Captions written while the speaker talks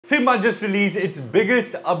Figma just released its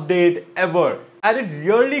biggest update ever. At its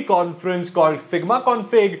yearly conference called Figma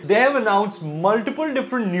Config, they have announced multiple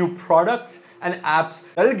different new products and apps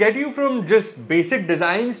that will get you from just basic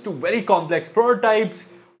designs to very complex prototypes,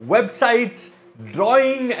 websites,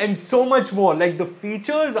 drawing, and so much more. Like, the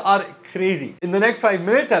features are crazy. In the next 5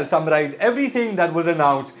 minutes, I'll summarize everything that was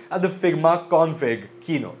announced at the Figma Config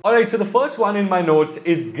keynote. Alright, so the first one in my notes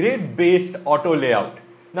is grid-based auto layout.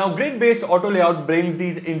 Now, grid-based auto layout brings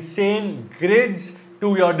these insane grids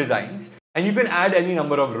to your designs, and you can add any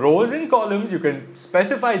number of rows and columns. You can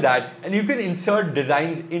specify that, and you can insert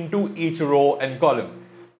designs into each row and column.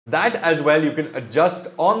 That as well you can adjust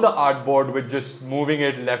on the artboard with just moving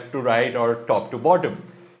it left to right or top to bottom.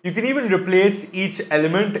 You can even replace each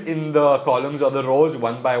element in the columns or the rows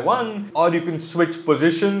one by one, or you can switch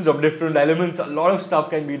positions of different elements. A lot of stuff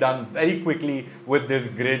can be done very quickly with this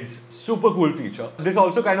grids super cool feature. This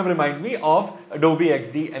also kind of reminds me of Adobe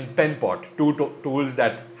XD and PenPot, two tools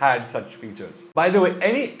that had such features. By the way,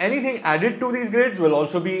 anything added to these grids will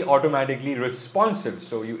also be automatically responsive.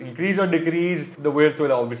 So you increase or decrease, the width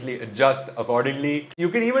will obviously adjust accordingly. You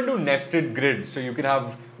can even do nested grids. So you can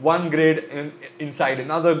have one grid inside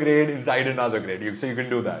another grid, inside another grid. So you can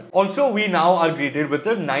do that. Also, we now are greeted with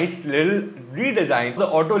a nice little redesign. The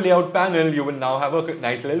auto layout panel, you will now have a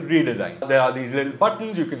nice little redesign. There are these little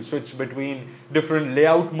buttons. You can switch between different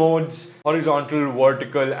layout modes, horizontal,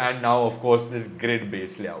 vertical, and now of course this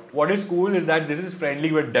grid-based layout. What is cool is that this is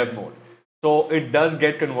friendly with dev mode. So it does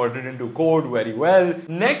get converted into code very well.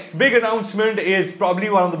 Next big announcement is probably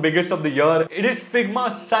one of the biggest of the year. It is Figma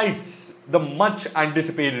Sites, the much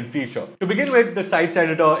anticipated feature. To begin with, the Sites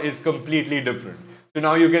editor is completely different. So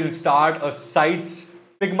now you can start a Sites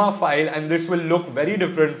Figma file, and this will look very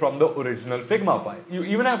different from the original Figma file. You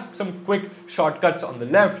even have some quick shortcuts on the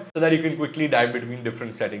left so that you can quickly dive between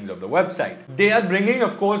different settings of the website. They are bringing,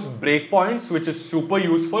 of course, breakpoints, which is super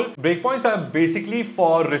useful. Breakpoints are basically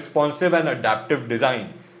for responsive and adaptive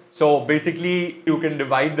design. So basically, you can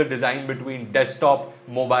divide the design between desktop,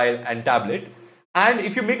 mobile, and tablet. And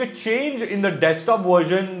if you make a change in the desktop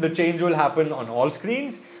version, the change will happen on all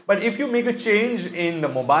screens. But if you make a change in the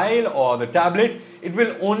mobile or the tablet, it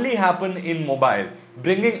will only happen in mobile,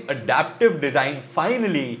 bringing adaptive design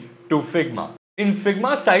finally to Figma. In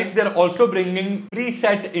Figma Sites, they're also bringing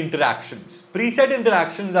preset interactions. Preset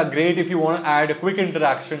interactions are great if you want to add a quick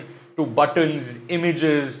interaction to buttons,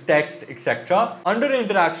 images, text, etc. Under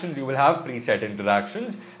interactions, you will have preset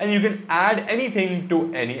interactions, and you can add anything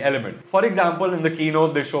to any element. For example, in the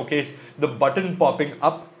keynote, they showcased the button popping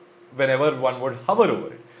up whenever one would hover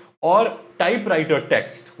over it, or typewriter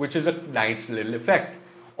text, which is a nice little effect,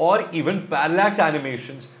 or even parallax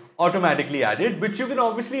animations automatically added, which you can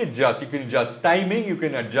obviously adjust. You can adjust timing, you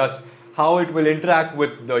can adjust how it will interact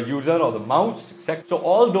with the user or the mouse, etc. So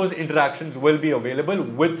all those interactions will be available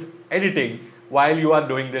with editing while you are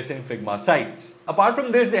doing this in Figma Sites. Apart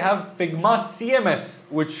from this, they have Figma CMS,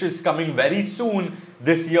 which is coming very soon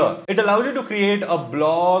this year. It allows you to create a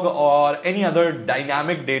blog or any other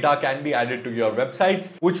dynamic data can be added to your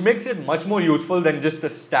websites, which makes it much more useful than just a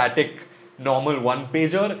static normal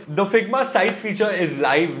one-pager. The Figma Sites feature is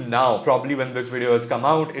live now. Probably when this video has come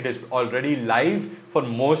out, it is already live for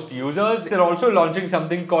most users. They're also launching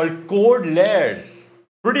something called Code Layers.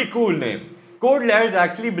 Pretty cool name. Code Layers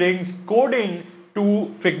actually brings coding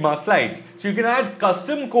to Figma Slides. So you can add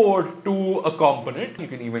custom code to a component. You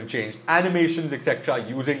can even change animations, etc.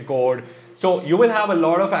 using code. So you will have a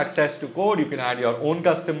lot of access to code. You can add your own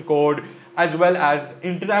custom code as well as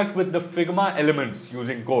interact with the Figma elements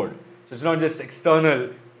using code. So it's not just external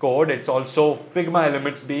code, it's also Figma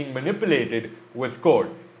elements being manipulated with code.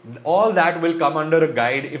 All that will come under a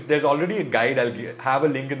guide. If there's already a guide, I'll have a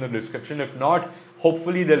link in the description. If not,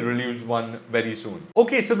 hopefully they'll release one very soon.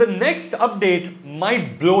 Okay, so the next update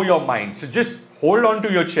might blow your mind. So just hold on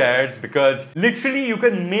to your chairs, because literally you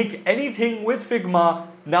can make anything with Figma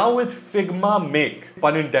now with Figma Make,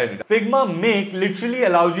 pun intended. Figma Make literally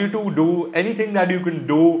allows you to do anything that you can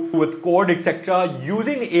do with code, etc.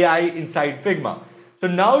 using AI inside Figma. So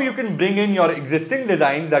now you can bring in your existing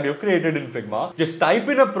designs that you've created in Figma. Just type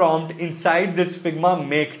in a prompt inside this Figma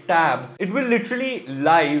Make tab. It will literally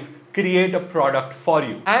live create a product for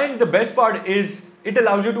you. And the best part is it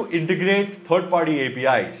allows you to integrate third-party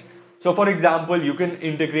APIs. So for example, you can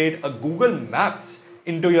integrate a Google Maps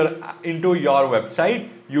into your website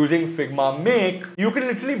using Figma Make. You can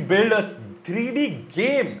literally build a 3D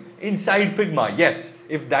game inside Figma. Yes,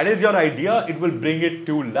 if that is your idea, it will bring it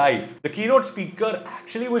to life. The keynote speaker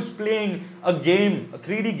actually was playing a game, a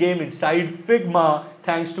 3D game inside Figma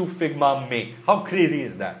thanks to Figma Make. How crazy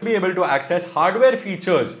is that? Be able to access hardware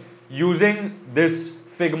features using this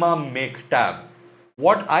Figma Make tab.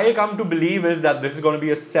 What I come to believe is that this is going to be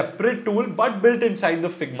a separate tool but built inside the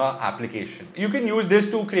Figma application. You can use this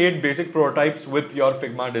to create basic prototypes with your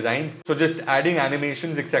Figma designs. So just adding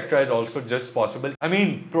animations, etc. is also just possible. I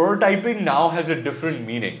mean, prototyping now has a different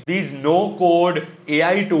meaning. These no-code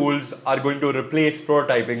AI tools are going to replace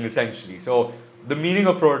prototyping essentially. So the meaning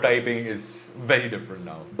of prototyping is very different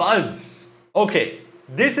now. Buzz. Okay.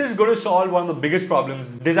 This is going to solve one of the biggest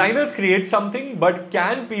problems. Designers create something, but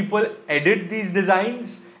can people edit these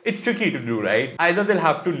designs? It's tricky to do, right? Either they'll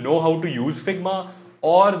have to know how to use Figma,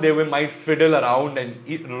 or they might fiddle around and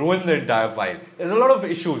ruin the entire file. There's a lot of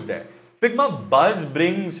issues there. Figma Buzz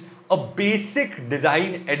brings a basic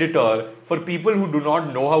design editor for people who do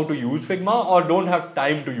not know how to use Figma or don't have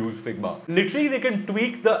time to use Figma. Literally, they can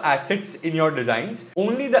tweak the assets in your designs,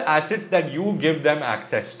 only the assets that you give them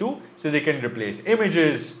access to, so they can replace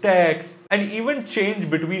images, text, and even change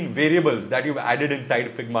between variables that you've added inside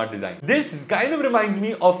Figma design. This kind of reminds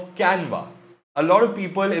me of Canva. A lot of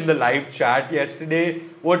people in the live chat yesterday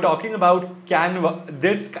were talking about Canva,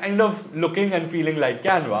 this kind of looking and feeling like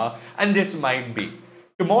Canva, and this might be.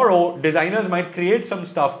 Tomorrow, designers might create some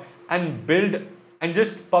stuff and build and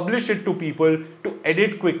just publish it to people to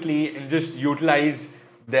edit quickly and just utilize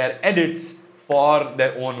their edits for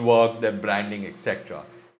their own work, their branding, etc.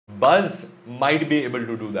 Buzz might be able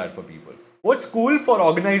to do that for people. What's cool for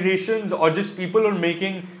organizations or just people who are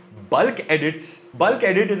making bulk edits? Bulk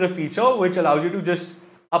edit is a feature which allows you to just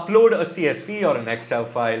upload a CSV or an Excel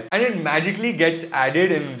file and it magically gets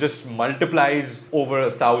added and just multiplies over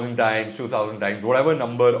 1,000 times, 2,000 times, whatever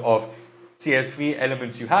number of CSV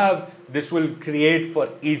elements you have. This will create for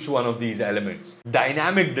each one of these elements.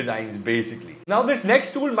 Dynamic designs basically. Now this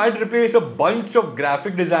next tool might replace a bunch of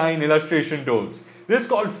graphic design illustration tools. This is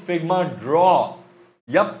called Figma Draw.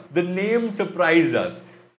 Yup, the name surprised us.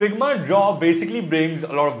 Figma Draw basically brings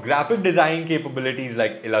a lot of graphic design capabilities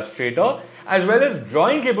like Illustrator as well as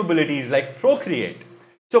drawing capabilities like Procreate.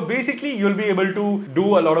 So basically you'll be able to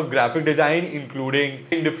do a lot of graphic design including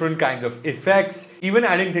different kinds of effects, even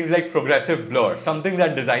adding things like progressive blur, something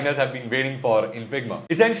that designers have been waiting for in Figma.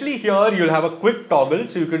 Essentially here you'll have a quick toggle,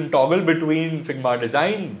 so you can toggle between Figma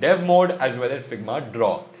Design, Dev mode as well as Figma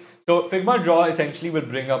Draw. So Figma Draw essentially will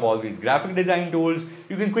bring up all these graphic design tools.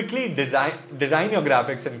 You can quickly design your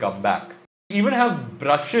graphics and come back. You even have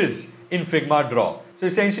brushes in Figma Draw. So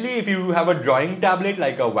essentially if you have a drawing tablet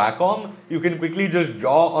like a Wacom, you can quickly just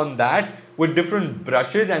draw on that with different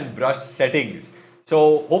brushes and brush settings.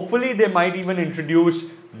 So hopefully they might even introduce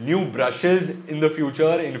new brushes in the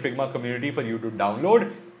future in Figma community for you to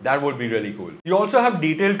download. That would be really cool. You also have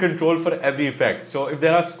detailed control for every effect. So if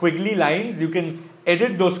there are squiggly lines, you can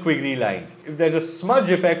edit those squiggly lines. If there's a smudge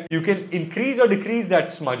effect, you can increase or decrease that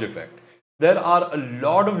smudge effect. There are a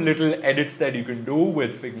lot of little edits that you can do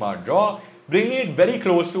with Figma Draw, bringing it very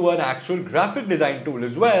close to an actual graphic design tool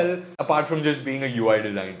as well, apart from just being a UI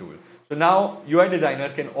design tool. So now UI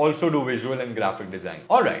designers can also do visual and graphic design.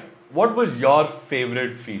 Alright, what was your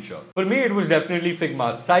favorite feature? For me, it was definitely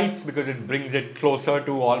Figma Sites because it brings it closer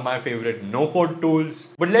to all my favorite no-code tools.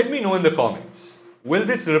 But let me know in the comments. Will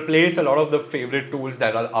this replace a lot of the favorite tools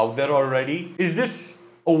that are out there already? Is this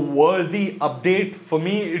a worthy update? For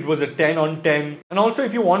me, it was a 10 on 10. And also,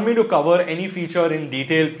 if you want me to cover any feature in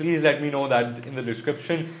detail, please let me know that in the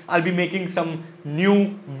description. I'll be making some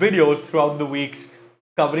new videos throughout the weeks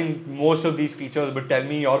covering most of these features, but tell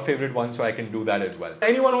me your favorite one so I can do that as well.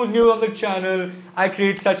 Anyone who's new on the channel, I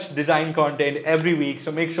create such design content every week,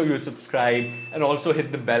 so make sure you subscribe and also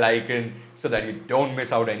hit the bell icon so that you don't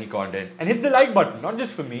miss out any content. And hit the like button, not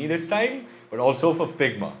just for me this time, but also for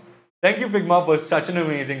Figma. Thank you Figma for such an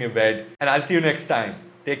amazing event, and I'll see you next time.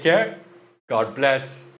 Take care, God bless.